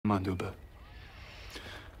Come on, Ubbe.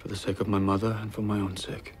 For the sake of my mother and for my own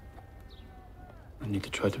sake, I need to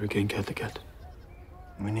try to regain Kattegat.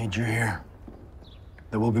 We need you here.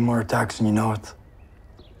 There will be more attacks, and you know it.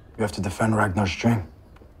 You have to defend Ragnar's dream.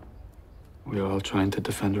 We are all trying to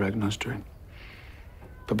defend Ragnar's dream.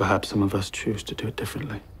 But perhaps some of us choose to do it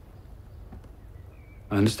differently.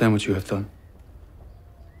 I understand what you have done.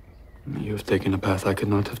 You have taken a path I could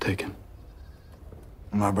not have taken.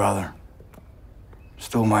 My brother.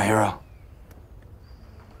 Still my hero.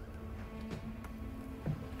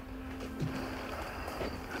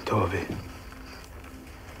 Torvi,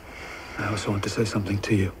 I also want to say something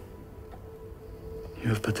to you. You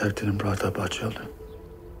have protected and brought up our children.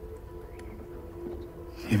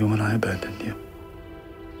 Even when I abandoned you.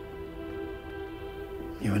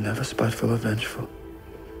 You were never spiteful or vengeful.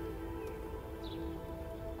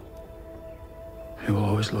 You were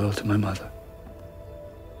always loyal to my mother.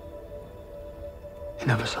 You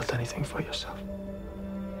never sought anything for yourself.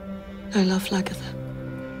 I love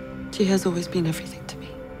Lagatha. She has always been everything to me.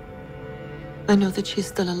 I know that she's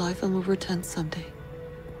still alive and will return someday.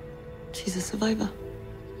 She's a survivor.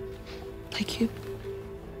 Like you.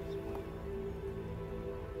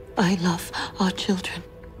 I love our children.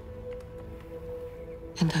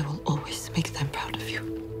 And I will always make them proud of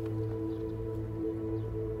you.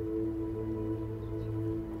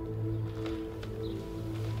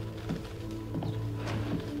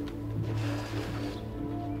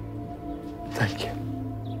 Thank you.